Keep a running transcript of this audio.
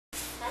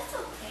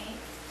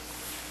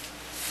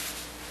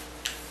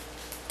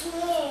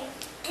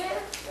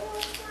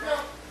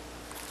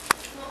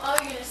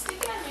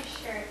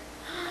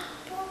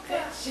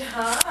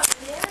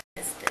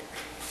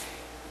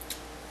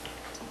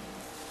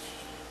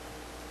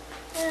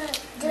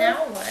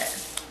Now what?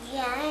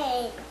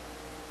 Yeah.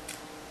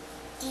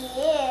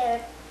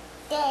 Deer.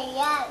 They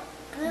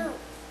blue.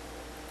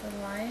 The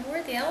lion?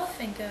 Where'd the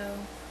elephant go?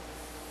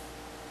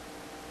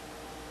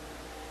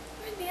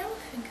 Where'd the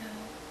elephant go?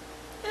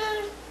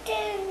 Under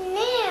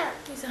there.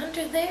 He's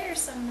under there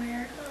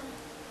somewhere, huh?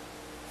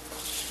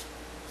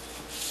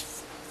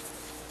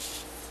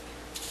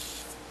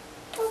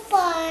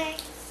 Bye-bye.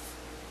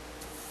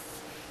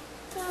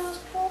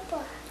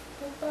 Bye-bye.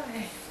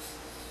 Bye-bye.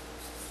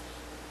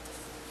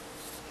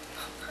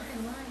 Bye-bye,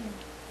 lion.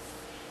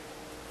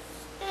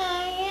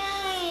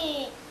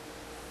 Alright.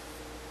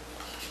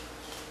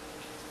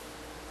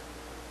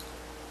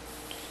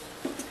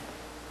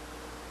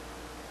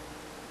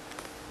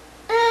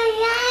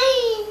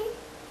 Alright.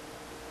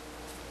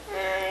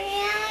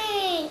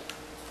 Alright.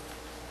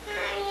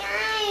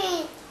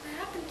 Alright. What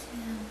happened to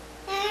him?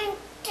 And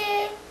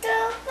the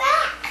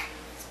back.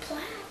 He's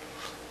black.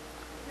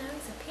 Now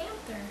he's a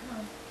panther,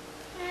 huh?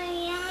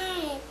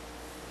 Alright.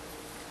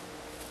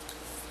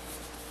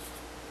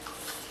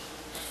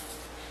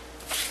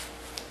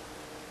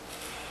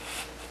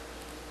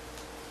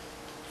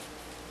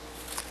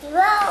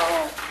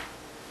 Whoa.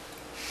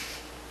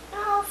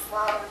 Oh,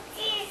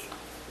 focus.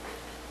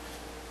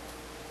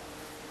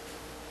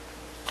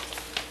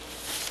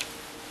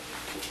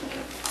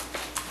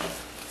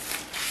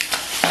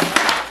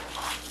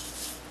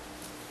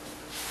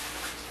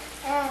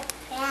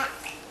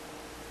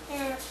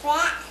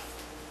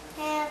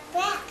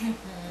 Back.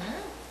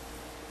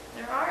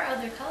 There are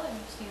other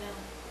colors, you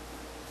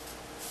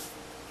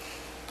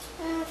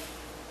know.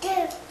 The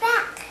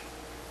back.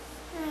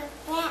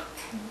 Back.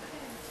 Okay.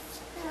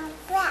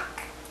 Black.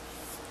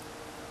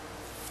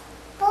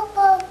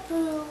 Purple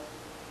blue.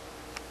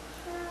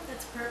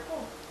 That's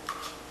purple.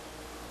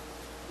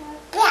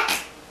 Black.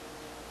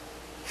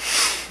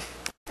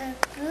 The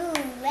blue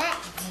red.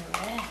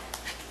 Red.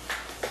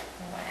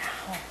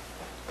 Wow.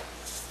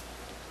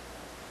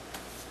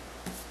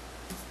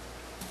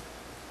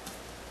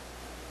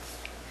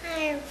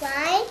 And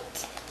white.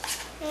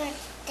 And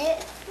the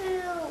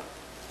blue.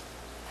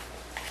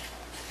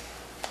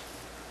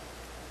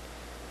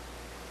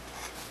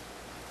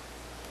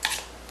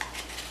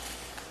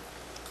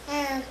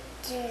 And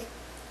the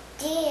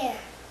deer.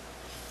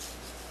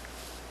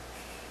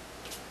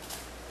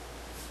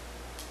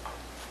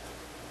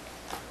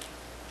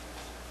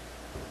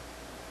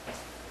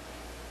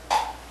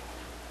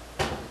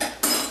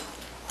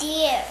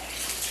 Deer.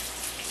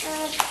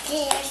 And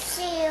deer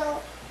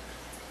seal.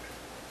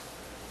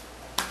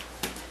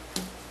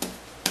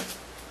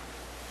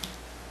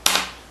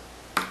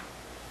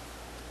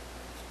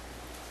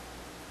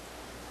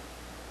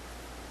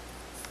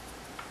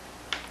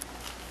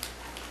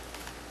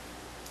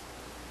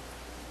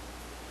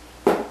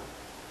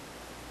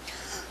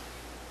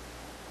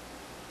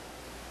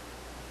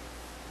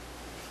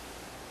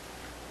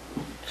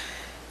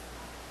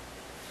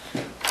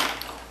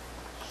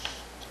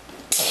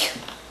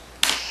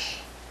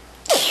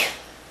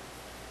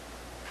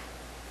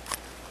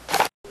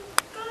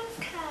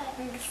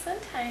 It's so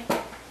tight.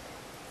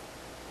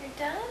 You're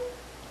done?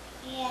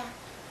 Yeah.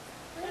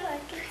 I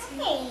like it too.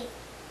 Hey.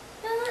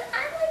 No, I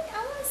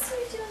want to see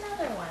you do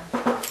another one.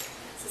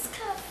 This is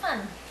kind of fun.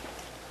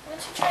 Why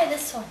don't you try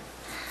this one?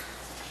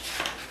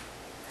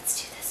 Let's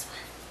do this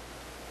one.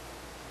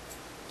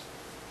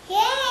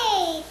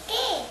 Yay!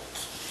 Big.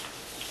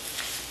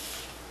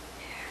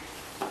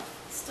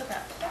 Still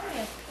got plenty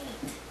of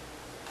paint.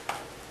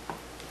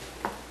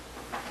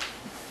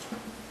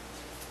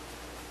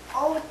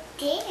 Oh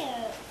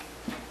dear.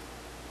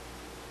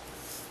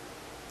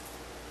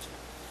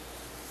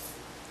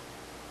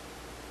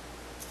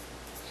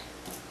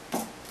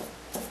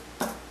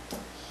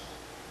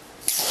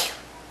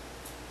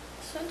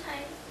 So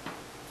tight.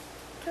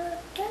 Too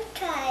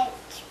tight.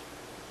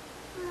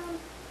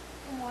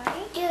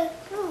 White. The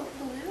blue.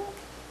 Blue.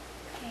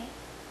 Okay.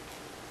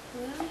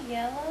 Blue,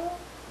 yellow.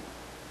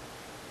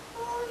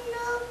 Oh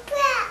no,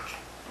 black.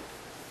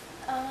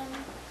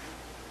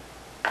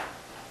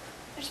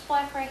 There's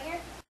black right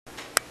here.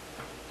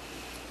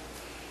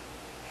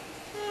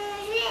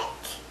 Red.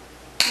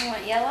 You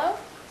want yellow?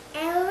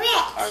 And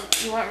red. Or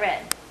you want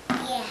red?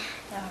 Yeah.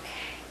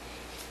 Okay.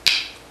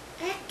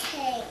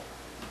 Okay.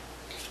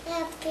 A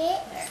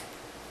bit. There.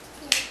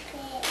 A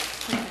bit.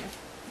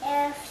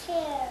 A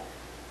fear.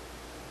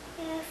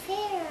 A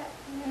fear.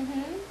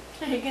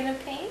 Mm-hmm. Are you gonna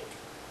paint?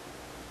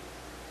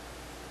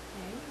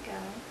 There you go.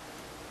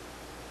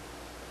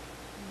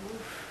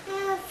 Oof.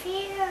 A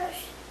fear.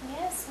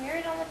 Yes, smear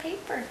it on the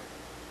paper.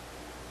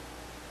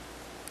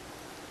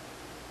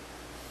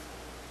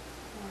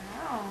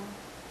 Wow.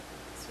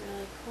 It's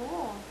really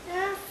cool.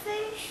 A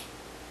fish.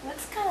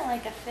 Looks kind of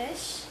like a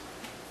fish.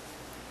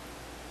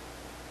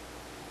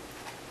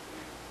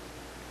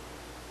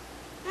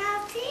 A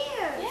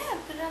fear. Yeah,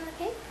 put it on the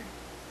paper.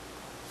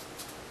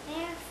 A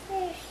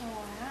fish.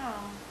 Oh,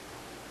 wow.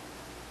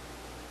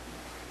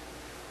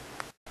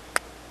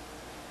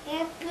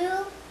 A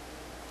blue.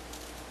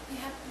 You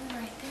have blue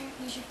right there.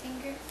 Use your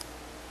finger.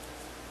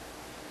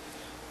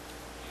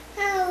 A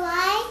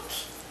white.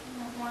 You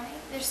want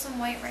white? There's there's some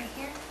white right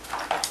here.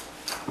 I'm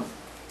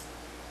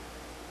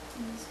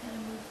just gonna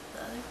move the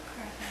other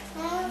part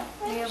out of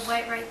the way. You have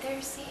white right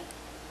there, see?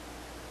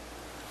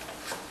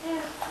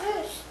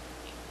 Fish.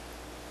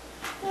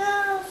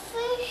 No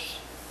fish.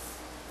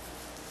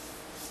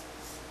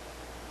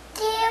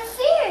 There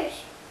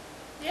fish.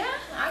 Yeah,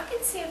 I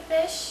can see a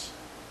fish.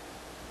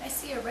 I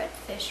see a red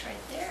fish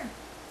right there.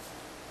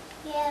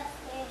 Yeah,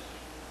 fish.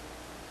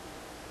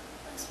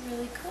 That's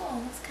really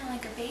cool. Looks kind of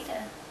like a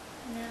beta.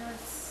 Now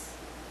it's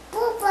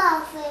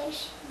Booba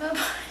fish. bye-bye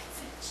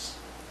fish.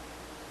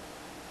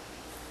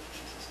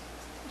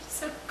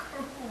 So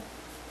cool.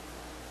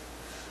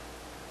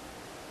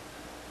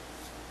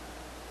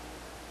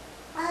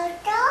 A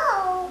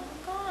dog.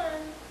 I'm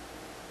gone.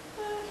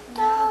 A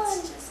Now dog.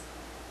 it's just,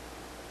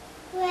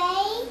 Ray.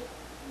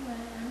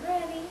 well, I'm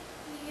ready.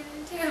 What are you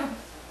gonna do?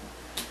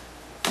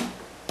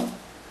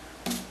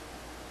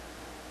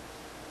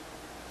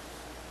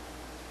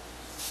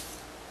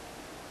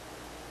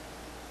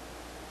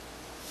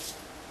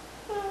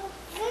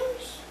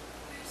 Fish.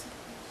 Where's the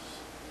fish?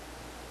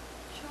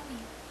 Show me.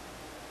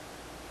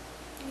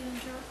 You gonna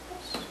draw a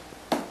fish?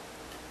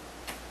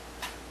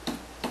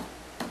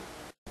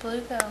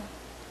 Blue go.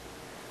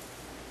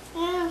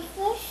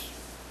 Fish.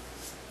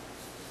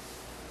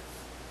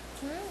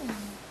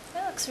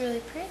 That looks really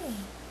pretty.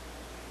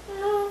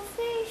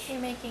 Fish.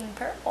 You're making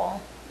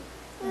purple.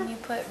 When you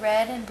put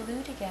red and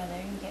blue together,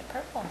 you get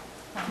purple.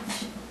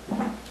 Watch.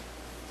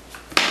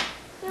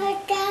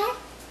 Like that.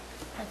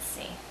 Let's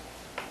see.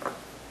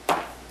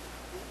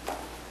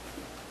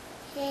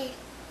 Fish.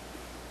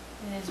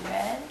 It is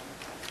red.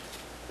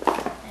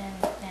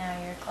 And now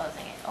you're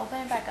closing it.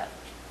 Open it back up.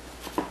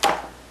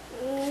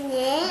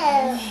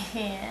 Yeah.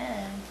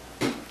 Yeah.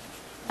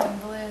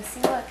 And blue.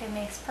 See, look, it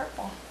makes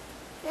purple.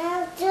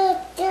 Now the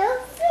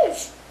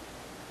fish.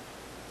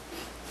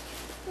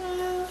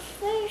 Now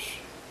fish.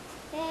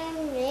 And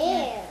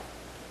there.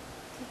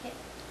 Take it.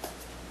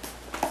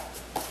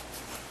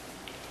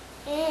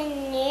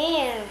 And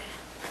there.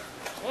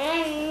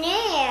 And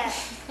there.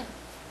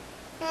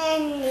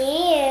 And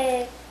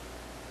there.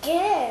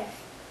 There.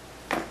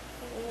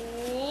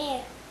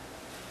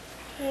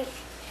 And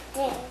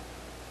there.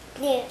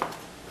 There.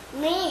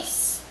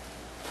 Miss.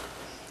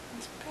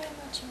 It's pretty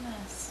much a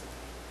mess.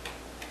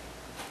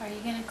 Are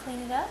you going to clean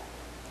it up?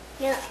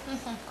 No.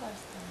 Of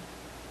course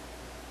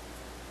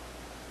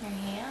not. Your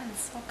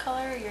hands. What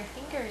color are your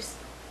fingers?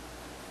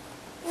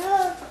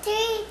 No,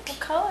 pink. What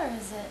color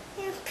is it?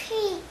 And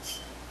peach.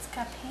 It's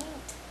got paint.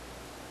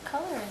 What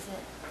color is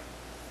it?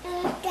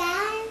 And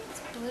that.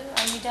 It's blue.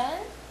 Are you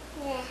done?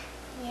 Yeah.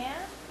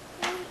 Yeah?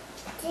 There.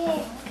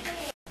 Okay.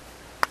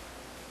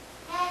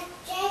 And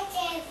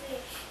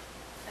jellyfish.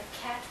 A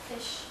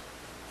catfish.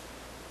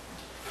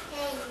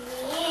 And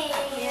there.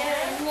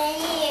 Yeah. And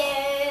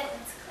there.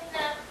 Let's clean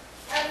up.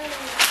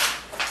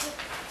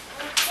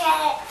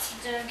 Cat.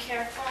 Doing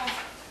careful.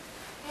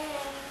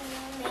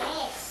 And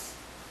miss.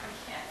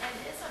 Yeah, it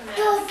is a mess.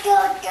 Do, do,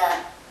 do.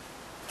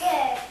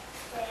 There.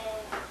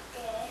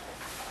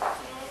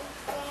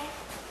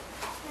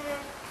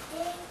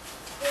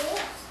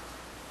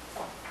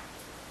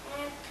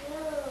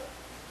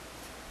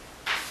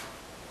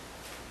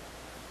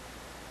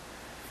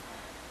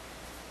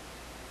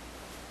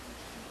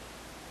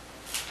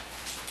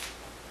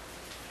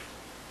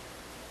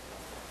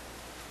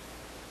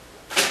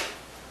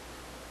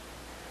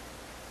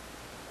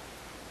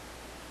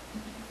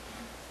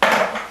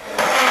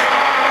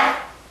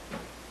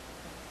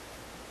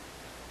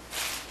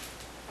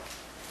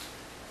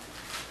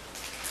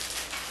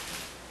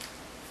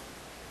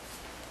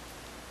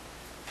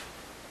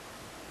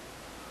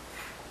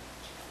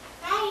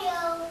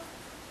 Hello.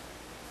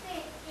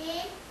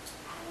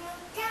 I'm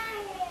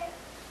tired.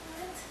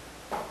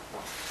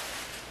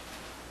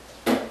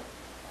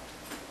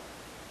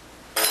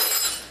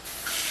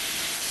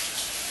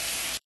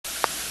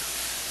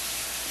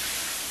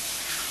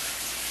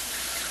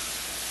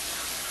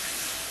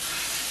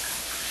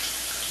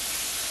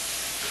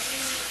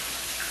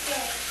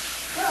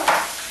 Go.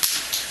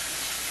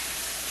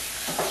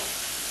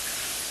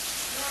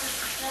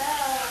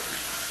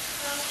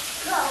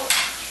 Go.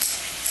 Go.